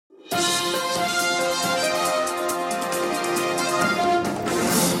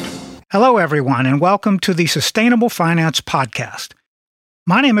Hello, everyone, and welcome to the Sustainable Finance Podcast.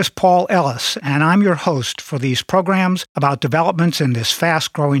 My name is Paul Ellis, and I'm your host for these programs about developments in this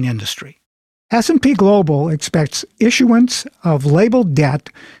fast-growing industry. S&P Global expects issuance of labeled debt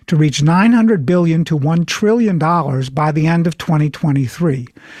to reach $900 billion to $1 trillion by the end of 2023.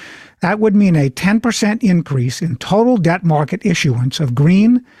 That would mean a 10% increase in total debt market issuance of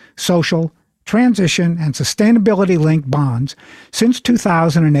green, social, transition, and sustainability-linked bonds since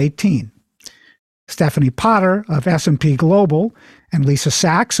 2018. Stephanie Potter of S&P Global and Lisa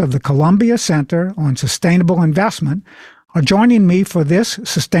Sachs of the Columbia Center on Sustainable Investment are joining me for this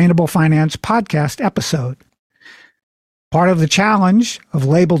Sustainable Finance Podcast episode. Part of the challenge of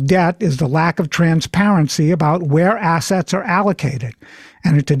labeled debt is the lack of transparency about where assets are allocated,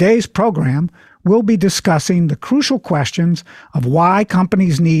 and in today's program, we'll be discussing the crucial questions of why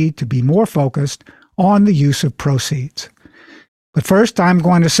companies need to be more focused on the use of proceeds. But first, I'm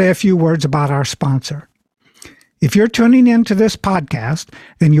going to say a few words about our sponsor. If you're tuning into this podcast,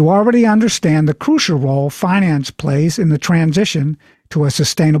 then you already understand the crucial role finance plays in the transition to a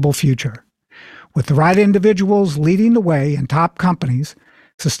sustainable future. With the right individuals leading the way in top companies,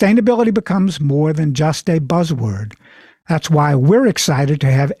 sustainability becomes more than just a buzzword. That's why we're excited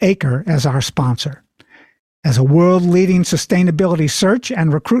to have Acre as our sponsor. As a world-leading sustainability search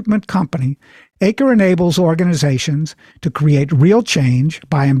and recruitment company, Acre enables organizations to create real change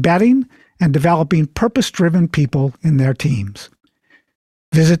by embedding and developing purpose-driven people in their teams.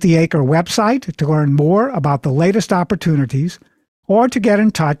 Visit the Acre website to learn more about the latest opportunities or to get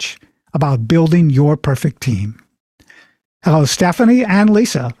in touch about building your perfect team. Hello, Stephanie and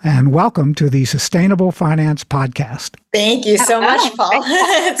Lisa, and welcome to the Sustainable Finance Podcast. Thank you so much, Paul.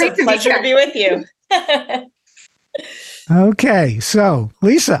 It's a pleasure to be with you. Okay, so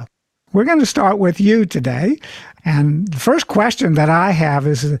Lisa, we're going to start with you today. And the first question that I have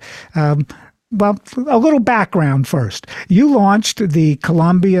is, a little background first. You launched the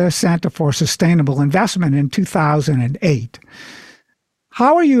Columbia Center for Sustainable Investment in 2008.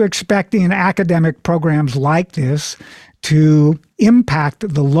 How are you expecting academic programs like this to impact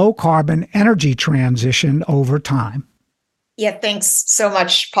the low-carbon energy transition over time? Yeah, thanks so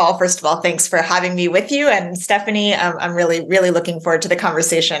much, Paul. First of all, thanks for having me with you. And Stephanie, I'm really, really looking forward to the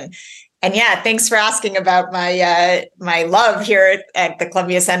conversation. And yeah, thanks for asking about my love here at the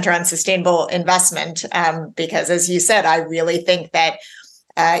Columbia Center on Sustainable Investment, because as you said, I really think that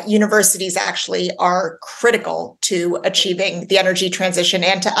universities actually are critical to achieving the energy transition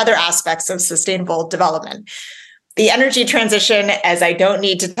and to other aspects of sustainable development. The energy transition, as I don't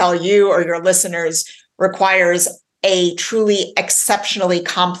need to tell you or your listeners, requires a truly exceptionally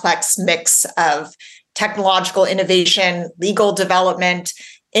complex mix of technological innovation, legal development,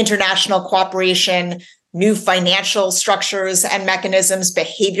 international cooperation, new financial structures and mechanisms,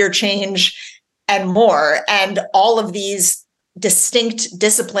 behavior change, and more. And all of these distinct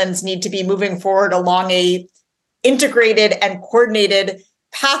disciplines need to be moving forward along a integrated and coordinated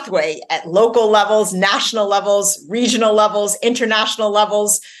pathway at local levels, national levels, regional levels, international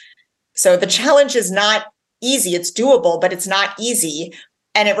levels. So the challenge is not easy. It's doable, but it's not easy.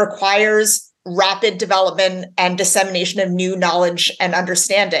 And it requires rapid development and dissemination of new knowledge and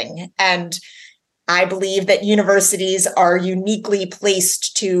understanding. And I believe that universities are uniquely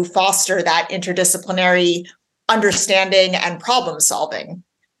placed to foster that interdisciplinary understanding and problem solving.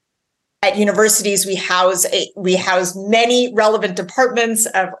 At universities, we house many relevant departments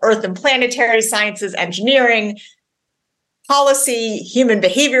of earth and planetary sciences, engineering, policy, human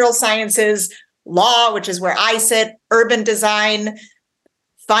behavioral sciences, law, which is where I sit, urban design,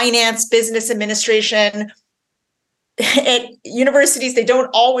 finance, business administration. At universities, they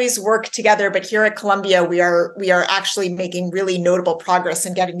don't always work together, but here at Columbia, we are actually making really notable progress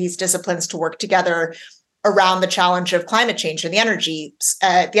in getting these disciplines to work together around the challenge of climate change and the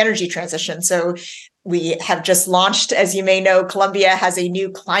energy transition. So we have just launched, as you may know, Columbia has a new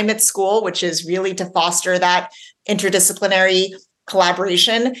climate school, which is really to foster that interdisciplinary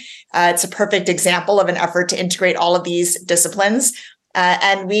collaboration. It's a perfect example of an effort to integrate all of these disciplines.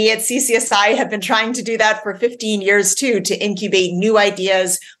 And we at CCSI have been trying to do that for 15 years too, to incubate new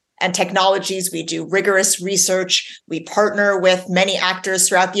ideas and technologies. We do rigorous research. We partner with many actors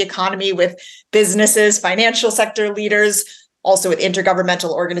throughout the economy, with businesses, financial sector leaders, also with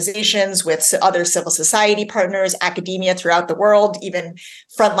intergovernmental organizations, with other civil society partners, academia throughout the world, even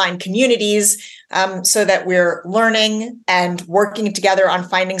frontline communities, so that we're learning and working together on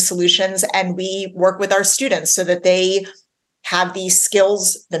finding solutions. And we work with our students so that they have these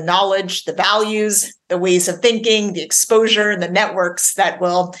skills, the knowledge, the values, the ways of thinking, the exposure, and the networks that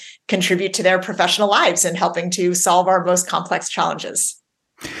will contribute to their professional lives in helping to solve our most complex challenges.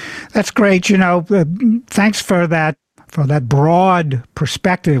 That's great. Thanks for that broad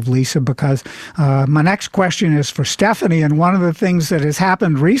perspective, Lisa, because my next question is for Stephanie. And one of the things that has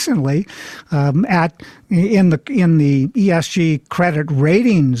happened recently in the ESG credit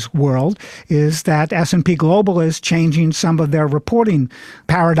ratings world is that S&P Global is changing some of their reporting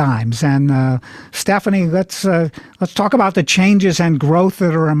paradigms. And Stephanie, let's talk about the changes and growth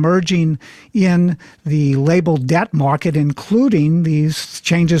that are emerging in the labeled debt market, including these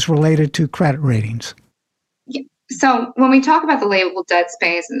changes related to credit ratings. So when we talk about the labeled debt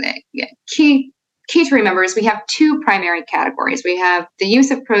space, the key to remember is we have two primary categories. We have the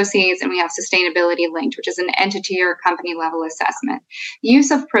use of proceeds and we have sustainability linked, which is an entity or company level assessment.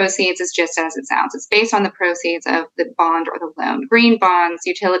 Use of proceeds is just as it sounds. It's based on the proceeds of the bond or the loan. Green bonds,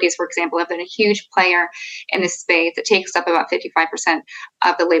 utilities, for example, have been a huge player in this space. It takes up about 55%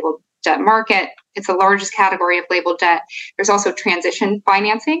 of the labeled debt market. It's the largest category of labeled debt. There's also transition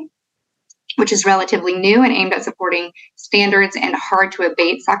financing, which is relatively new and aimed at supporting standards in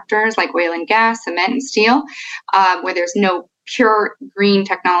hard-to-abate sectors like oil and gas, cement, and steel, where there's no pure green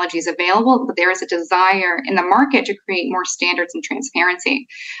technologies available, but there is a desire in the market to create more standards and transparency.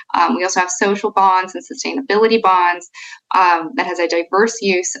 We also have social bonds and sustainability bonds that has a diverse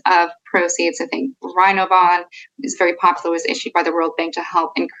use of proceeds. I think Rhino Bond is very popular, was issued by the World Bank to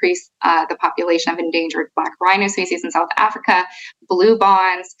help increase the population of endangered black rhino species in South Africa. Blue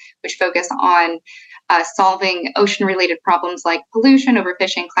bonds, which focus on solving ocean-related problems like pollution,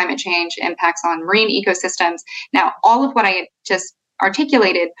 overfishing, climate change, impacts on marine ecosystems. Now, all of what I just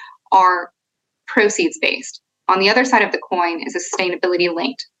articulated are proceeds-based. On the other side of the coin is a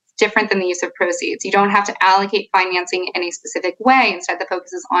sustainability-linked. Different than the use of proceeds. You don't have to allocate financing in a specific way. Instead, the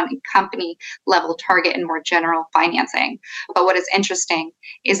focus is on a company level target and more general financing. But what is interesting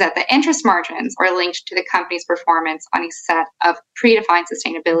is that the interest margins are linked to the company's performance on a set of predefined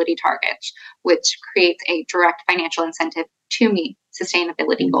sustainability targets, which creates a direct financial incentive to meet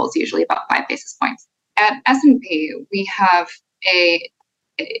sustainability goals, usually about 5 basis points. At S&P, we have a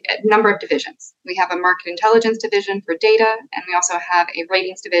number of divisions. We have a market intelligence division for data, and we also have a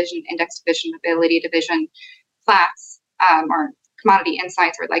ratings division, index division, mobility division, Platts, or commodity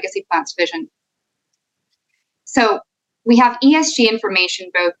insights, or legacy Platts division. So we have ESG information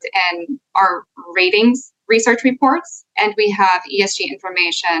both in our ratings research reports, and we have ESG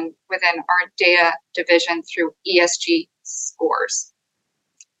information within our data division through ESG scores.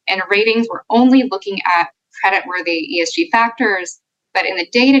 In ratings, we're only looking at creditworthy ESG factors. But in the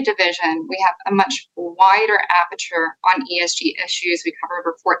data division, we have a much wider aperture on ESG issues. We cover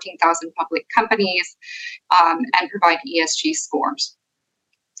over 14,000 public companies and provide ESG scores.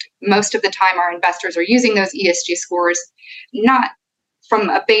 Most of the time, our investors are using those ESG scores not from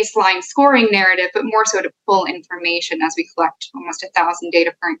a baseline scoring narrative, but more so to pull information as we collect almost 1,000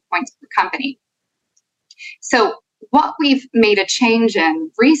 data points per company. So what we've made a change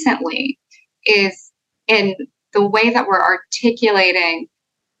in recently is in the way that we're articulating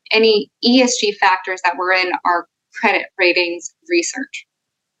any ESG factors that were in our credit ratings research.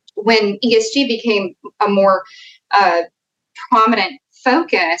 When ESG became a more prominent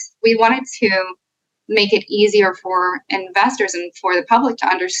focus, we wanted to make it easier for investors and for the public to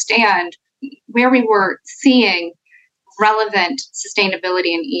understand where we were seeing relevant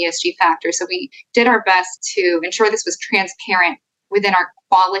sustainability and ESG factors. So we did our best to ensure this was transparent within our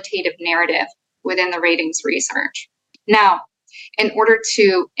qualitative narrative within the ratings research. Now, in order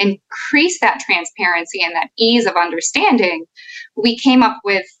to increase that transparency and that ease of understanding, we came up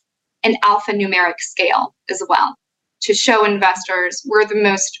with an alphanumeric scale as well to show investors where the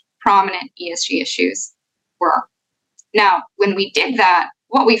most prominent ESG issues were. Now, when we did that,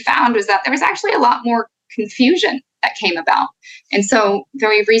 what we found was that there was actually a lot more confusion that came about. And so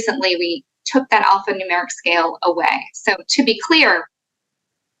very recently, we took that alphanumeric scale away. So to be clear,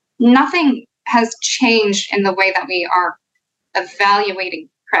 nothing has changed in the way that we are evaluating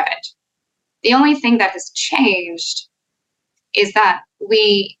credit. The only thing that has changed is that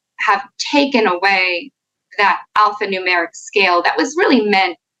we have taken away that alphanumeric scale that was really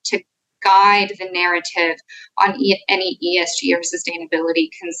meant to guide the narrative on any ESG or sustainability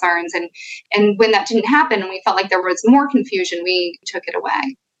concerns. And when that didn't happen and we felt like there was more confusion, we took it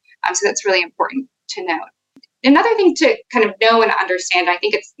away. So that's really important to note. Another thing to kind of know and understand, I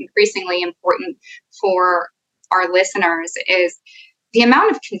think it's increasingly important for our listeners, is the amount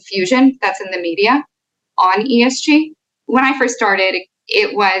of confusion that's in the media on ESG. When I first started,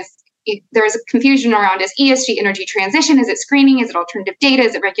 there was a confusion around, is ESG energy transition? Is it screening? Is it alternative data?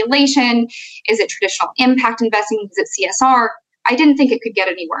 Is it regulation? Is it traditional impact investing? Is it CSR? I didn't think it could get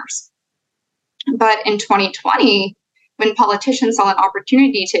any worse. But in 2020, when politicians saw an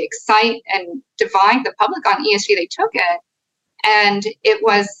opportunity to excite and divide the public on ESG, they took it. And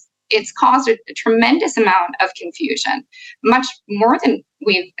it's caused a tremendous amount of confusion, much more than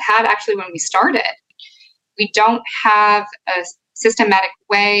we've had actually when we started. We don't have a systematic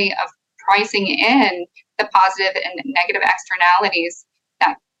way of pricing in the positive and negative externalities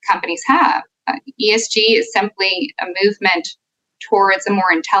that companies have. ESG is simply a movement towards a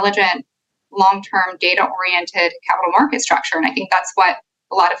more intelligent, long-term, data-oriented capital market structure. And I think that's what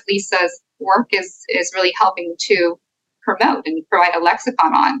a lot of Lisa's work is really helping to promote and provide a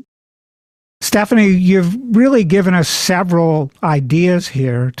lexicon on. Stephanie, you've really given us several ideas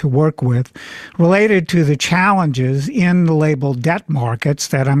here to work with related to the challenges in the labeled debt markets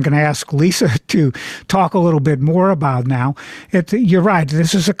that I'm going to ask Lisa to talk a little bit more about now. You're right.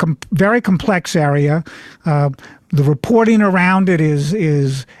 This is a very complex area. The reporting around it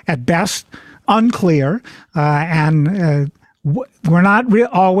is at best unclear, and we're not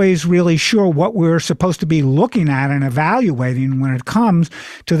always really sure what we're supposed to be looking at and evaluating when it comes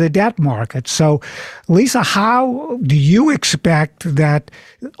to the debt market. So, Lisa, how do you expect that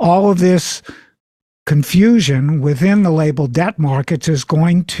all of this confusion within the labeled debt markets is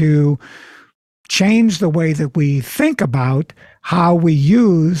going to change the way that we think about how we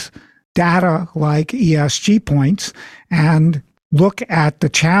use data like ESG points and look at the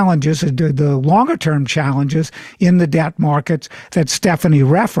challenges, the longer-term challenges in the debt markets that Stephanie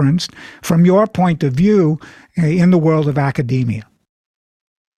referenced from your point of view in the world of academia?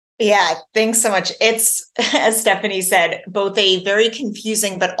 Yeah, thanks so much. It's, as Stephanie said, both a very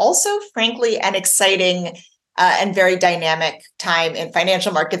confusing, but also, frankly, an exciting and very dynamic time in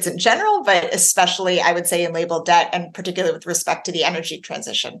financial markets in general, but especially, I would say, in labeled debt, and particularly with respect to the energy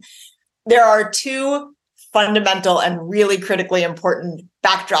transition. There are two fundamental and really critically important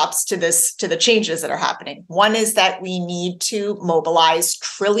backdrops to the changes that are happening. One is that we need to mobilize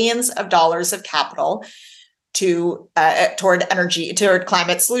trillions of dollars of capital toward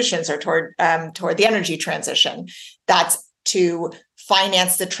climate solutions, or toward the energy transition. That's to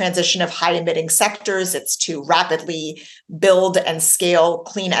finance the transition of high emitting sectors. It's to rapidly build and scale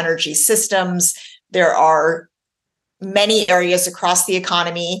clean energy systems. There are many areas across the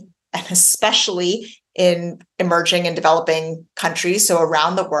economy, and especially in emerging and developing countries, so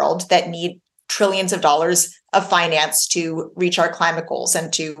around the world, that need trillions of dollars of finance to reach our climate goals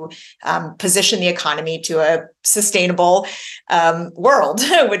and to position the economy to a sustainable world,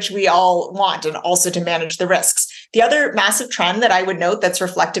 which we all want, and also to manage the risks. The other massive trend that I would note that's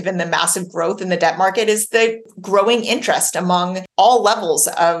reflective in the massive growth in the debt market is the growing interest among all levels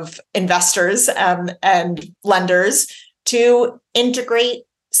of investors and lenders to integrate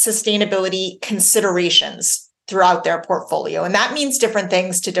sustainability considerations throughout their portfolio. And that means different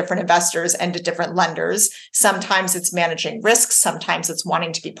things to different investors and to different lenders. Sometimes it's managing risks. Sometimes it's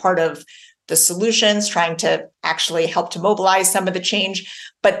wanting to be part of the solutions, trying to actually help to mobilize some of the change.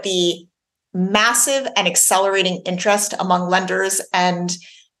 But the massive and accelerating interest among lenders and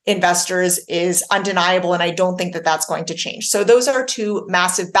investors is undeniable. And I don't think that that's going to change. So those are two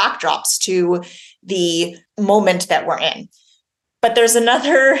massive backdrops to the moment that we're in. But there's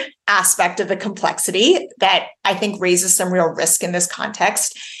another aspect of the complexity that I think raises some real risk in this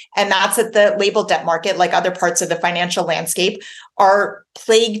context. And that's that the labeled debt market, like other parts of the financial landscape, are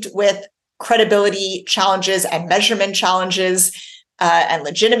plagued with credibility challenges and measurement challenges and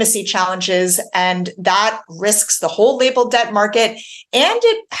legitimacy challenges. And that risks the whole labeled debt market. And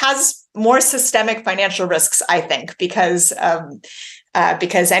it has more systemic financial risks, I think, because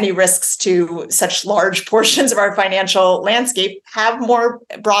any risks to such large portions of our financial landscape have more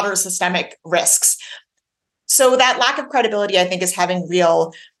broader systemic risks. So that lack of credibility, I think, is having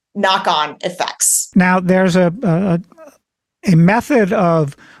real knock-on effects. Now, there's a method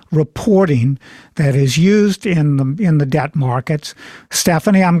of reporting that is used in the debt markets.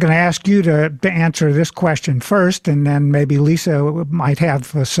 Stephanie, I'm going to ask you to answer this question first, and then maybe Lisa might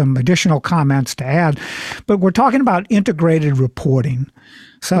have some additional comments to add. But we're talking about integrated reporting.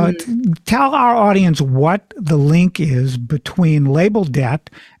 So tell our audience what the link is between labeled debt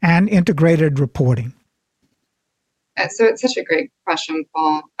and integrated reporting. So it's such a great question,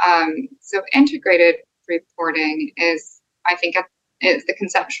 Paul. So integrated reporting is, I think, is the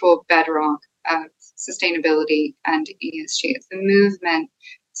conceptual bedrock of sustainability and ESG. It's a movement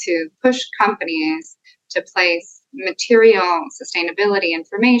to push companies to place material sustainability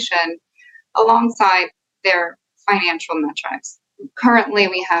information alongside their financial metrics. Currently,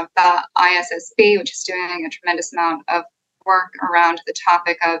 we have the ISSB, which is doing a tremendous amount of work around the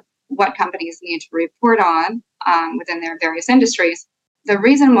topic of what companies need to report on within their various industries. The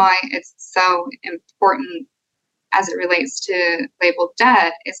reason why it's so important as it relates to labeled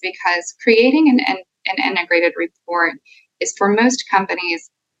debt is because creating an integrated report is, for most companies,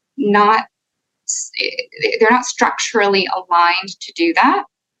 they're not structurally aligned to do that.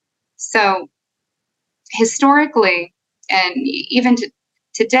 So historically, and even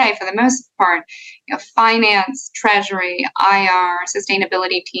today, for the most part, finance, treasury, IR,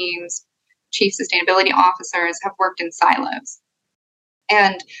 sustainability teams, chief sustainability officers have worked in silos.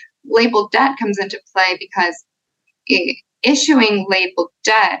 And labeled debt comes into play because issuing labeled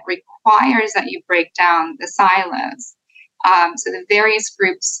debt requires that you break down the silos. So the various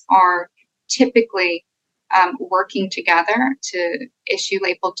groups are typically working together to issue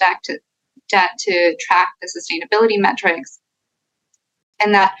labeled debt to track the sustainability metrics.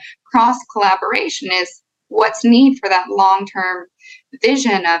 And that cross-collaboration is what's needed for that long-term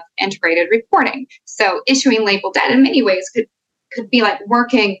vision of integrated reporting. So issuing labeled debt in many ways could be like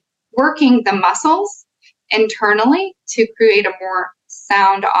working the muscles internally to create a more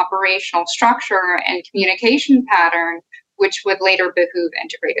sound operational structure and communication pattern, which would later behoove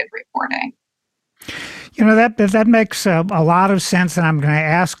integrated reporting. That makes a lot of sense, and I'm going to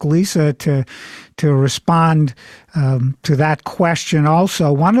ask Lisa to respond to that question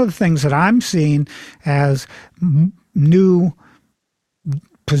also. One of the things that I'm seeing as new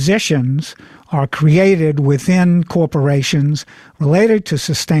positions are created within corporations related to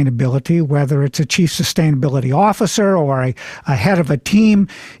sustainability, whether it's a chief sustainability officer or a head of a team,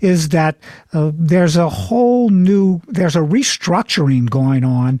 is that there's a restructuring going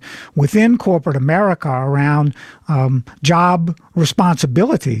on within corporate America around job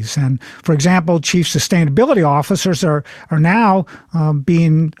responsibilities. And for example, chief sustainability officers are now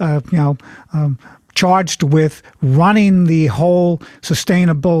being charged with running the whole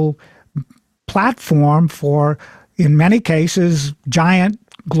sustainable platform for, in many cases, giant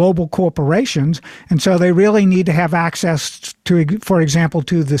global corporations. And so they really need to have access to, for example,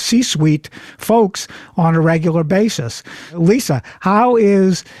 to the C-suite folks on a regular basis. Lisa, how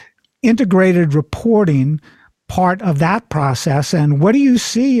is integrated reporting part of that process? And what do you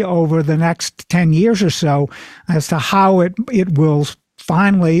see over the next 10 years or so as to how it will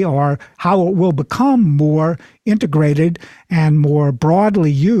finally, or how it will become more integrated and more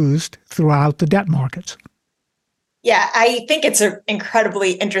broadly used throughout the debt markets? Yeah, I think it's an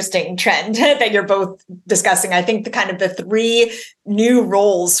incredibly interesting trend that you're both discussing. I think the three new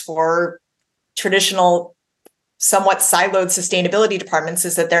roles for traditional, somewhat siloed sustainability departments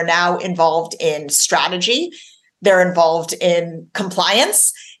is that they're now involved in strategy, they're involved in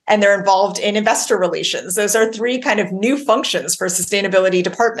compliance, and they're involved in investor relations. Those are three kind of new functions for sustainability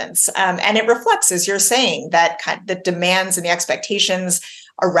departments. And it reflects, as you're saying, that the demands and the expectations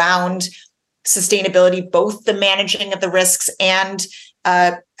around sustainability, both the managing of the risks and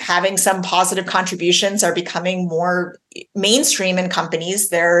having some positive contributions, are becoming more mainstream in companies.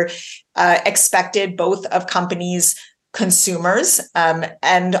 They're expected both of companies' consumers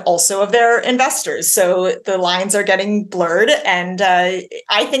and also of their investors. So the lines are getting blurred, and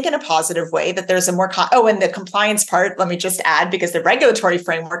I think in a positive way that there's a more and the compliance part, let me just add, because the regulatory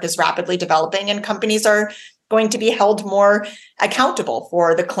framework is rapidly developing and companies are going to be held more accountable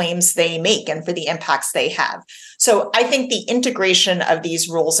for the claims they make and for the impacts they have. So I think the integration of these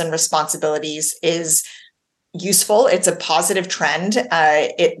roles and responsibilities is useful. It's a positive trend.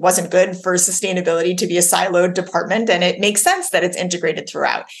 It wasn't good for sustainability to be a siloed department, and it makes sense that it's integrated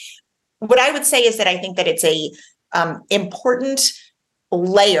throughout. What I would say is that I think that it's a important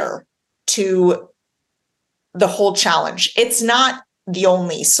layer to the whole challenge. It's not the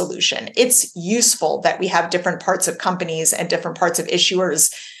only solution. It's useful that we have different parts of companies and different parts of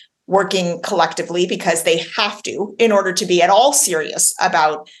issuers working collectively, because they have to, in order to be at all serious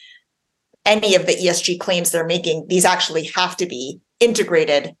about any of the ESG claims they're making. These actually have to be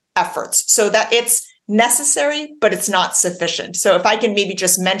integrated efforts, so that it's necessary, but it's not sufficient. So if I can maybe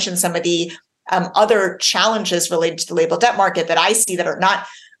just mention some of the other challenges related to the label debt market that I see that are not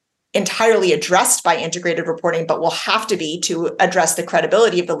entirely addressed by integrated reporting, but will have to be to address the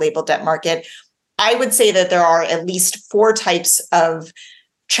credibility of the label debt market, I would say that there are at least 4 types of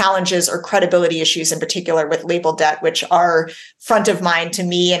challenges or credibility issues in particular with label debt, which are front of mind to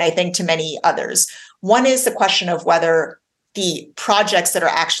me and I think to many others. One is the question of whether the projects that are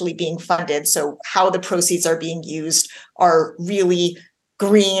actually being funded, so how the proceeds are being used, are really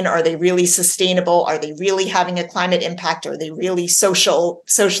green. Are they really sustainable? Are they really having a climate impact? Are they really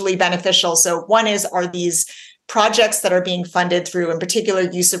socially beneficial? So one is, are these projects that are being funded through, in particular,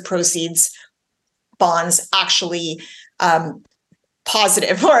 use of proceeds bonds actually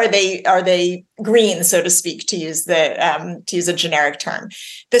positive, or are they green, so to speak, to use a generic term.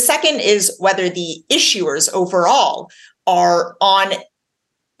 The second is whether the issuers overall are on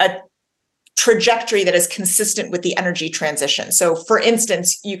a trajectory that is consistent with the energy transition. So, for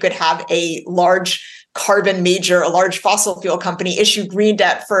instance, you could have a large carbon major, a large fossil fuel company, issue green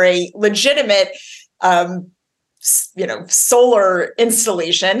debt for a legitimate solar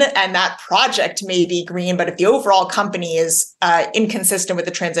installation, and that project may be green, but if the overall company is inconsistent with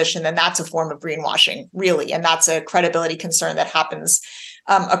the transition, then that's a form of greenwashing, really, and that's a credibility concern that happens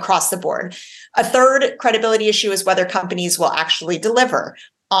across the board. A third credibility issue is whether companies will actually deliver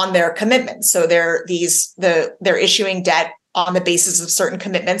on their commitments. So they're issuing debt on the basis of certain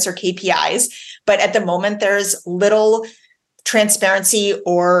commitments or KPIs, but at the moment there's little transparency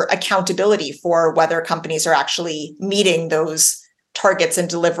or accountability for whether companies are actually meeting those targets and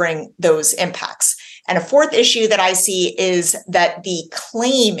delivering those impacts. And a fourth issue that I see is that the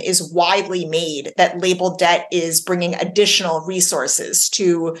claim is widely made that labeled debt is bringing additional resources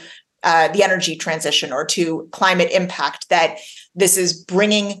to the energy transition or to climate impact, that this is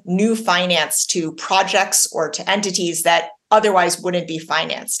bringing new finance to projects or to entities that otherwise wouldn't be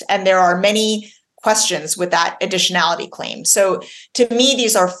financed. And there are many questions with that additionality claim. So to me,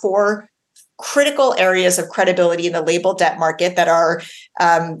 these are four critical areas of credibility in the labeled debt market that are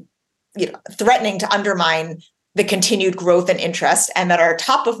threatening to undermine the continued growth and interest, and that are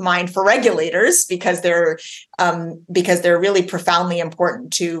top of mind for regulators because they're really profoundly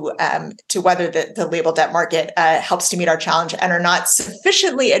important to whether the labeled debt market helps to meet our challenge, and are not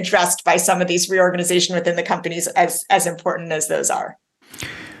sufficiently addressed by some of these reorganization within the companies as important as those are.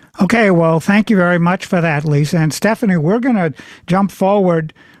 Okay, well, thank you very much for that, Lisa. And Stephanie, we're going to jump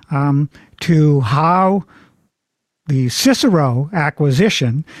forward to how the Cicero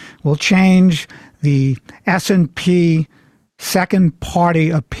acquisition will change the S&P second-party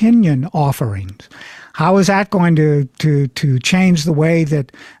opinion offerings. How is that going to change the way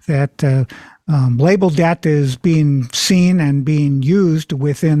that labeled debt is being seen and being used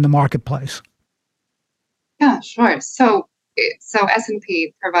within the marketplace? Yeah, sure. So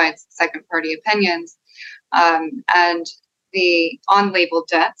S&P provides second-party opinions, and the on-labeled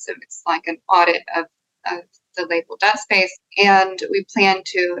debt. So it's like an audit of the labeled debt space, and we plan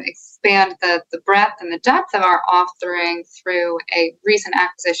to expand the breadth and the depth of our offering through a recent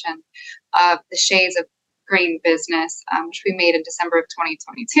acquisition of the Shades of Green business, which we made in December of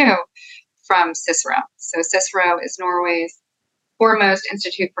 2022 from Cicero. So Cicero is Norway's foremost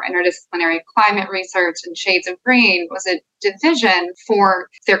institute for interdisciplinary climate research, and Shades of Green was a division for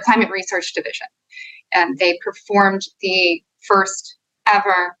their climate research division. And they performed the first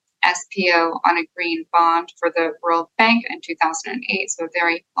ever SPO on a green bond for the World Bank in 2008. So a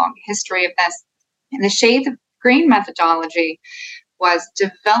very long history of this. And the Shades of Green methodology was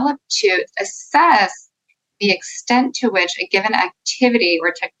developed to assess the extent to which a given activity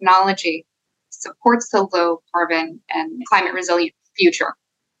or technology supports the low carbon and climate resilient future.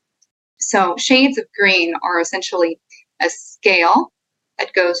 So Shades of Green are essentially a scale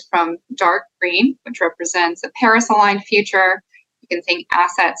that goes from dark green, which represents a Paris-aligned future. You can think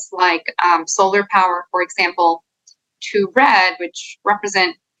assets like solar power, for example, to red, which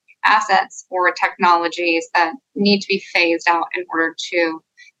represent assets or technologies that need to be phased out in order to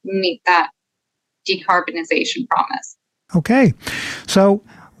meet that decarbonization promise. Okay, so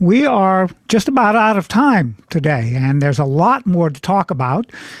we are just about out of time today, and there's a lot more to talk about.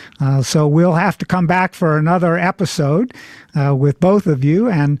 So we'll have to come back for another episode with both of you.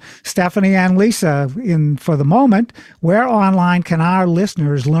 And Stephanie and Lisa, for the moment, where online can our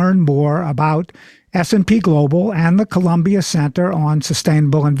listeners learn more about S&P Global and the Columbia Center on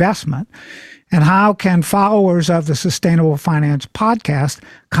Sustainable Investment? And how can followers of the Sustainable Finance podcast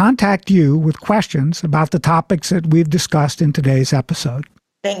contact you with questions about the topics that we've discussed in today's episode?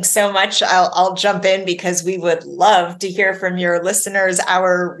 Thanks so much. I'll jump in because we would love to hear from your listeners.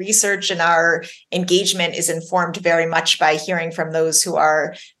 Our research and our engagement is informed very much by hearing from those who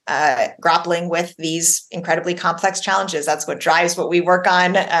are grappling with these incredibly complex challenges. That's what drives what we work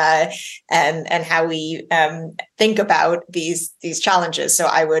on and how we think about these challenges. So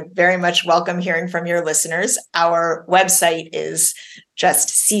I would very much welcome hearing from your listeners. Our website is just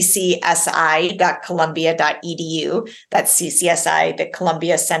ccsi.columbia.edu. That's CCSI, the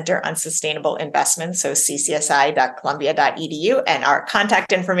Columbia Center on Sustainable Investment. So ccsi.columbia.edu. And our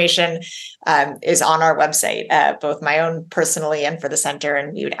contact information is on our website, both my own personally and for the center.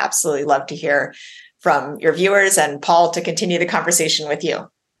 And we would absolutely love to hear from your viewers and Paul to continue the conversation with you.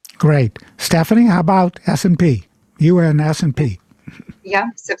 Great. Stephanie, how about S&P? You were in S&P. Yeah,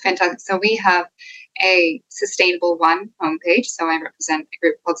 so fantastic. So we have a Sustainable One homepage. So I represent a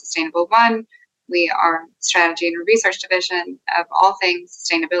group called Sustainable One. We are strategy and research division of all things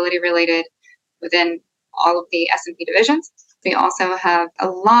sustainability related within all of the S&P divisions. We also have a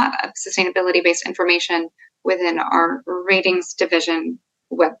lot of sustainability-based information within our ratings division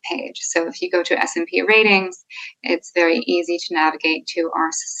webpage. So if you go to S&P Ratings, it's very easy to navigate to our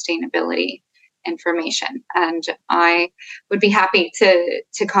sustainability information. And I would be happy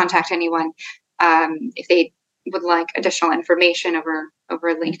to contact anyone if they would like additional information over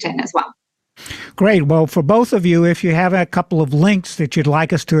LinkedIn as well. Great. Well, for both of you, if you have a couple of links that you'd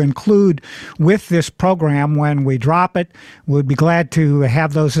like us to include with this program when we drop it, we'd be glad to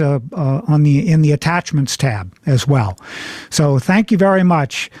have those in the attachments tab as well. So thank you very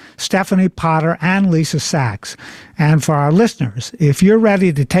much, Stephanie Potter and Lisa Sachs. And for our listeners, if you're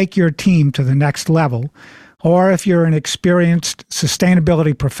ready to take your team to the next level, or if you're an experienced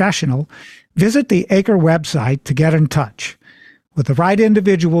sustainability professional, visit the Acre website to get in touch. With the right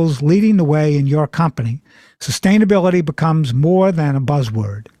individuals leading the way in your company, sustainability becomes more than a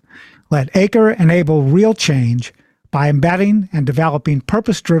buzzword. Let Acre enable real change by embedding and developing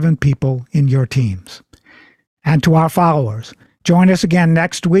purpose-driven people in your teams. And to our followers, join us again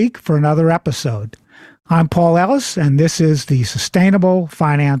next week for another episode. I'm Paul Ellis, and this is the Sustainable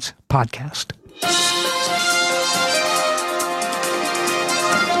Finance Podcast.